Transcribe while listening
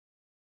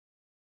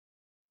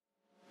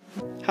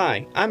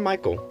Hi, I'm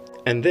Michael,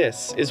 and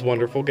this is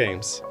Wonderful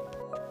Games.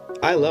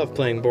 I love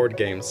playing board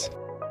games,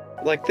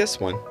 like this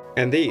one,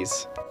 and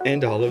these,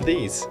 and all of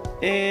these,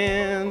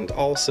 and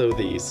also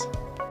these.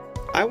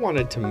 I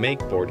wanted to make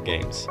board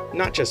games,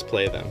 not just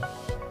play them.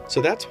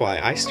 So that's why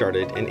I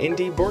started an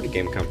indie board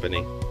game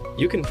company.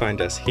 You can find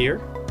us here,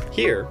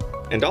 here,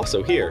 and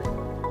also here.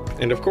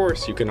 And of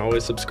course, you can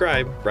always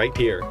subscribe right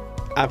here.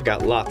 I've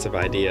got lots of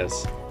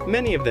ideas.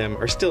 Many of them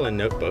are still in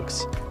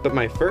notebooks, but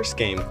my first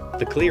game,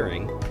 The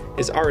Clearing,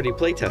 is already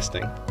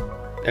playtesting.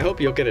 I hope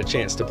you'll get a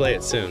chance to play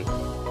it soon.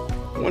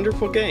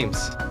 Wonderful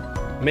games.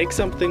 Make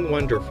something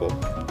wonderful.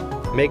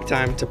 Make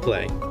time to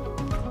play.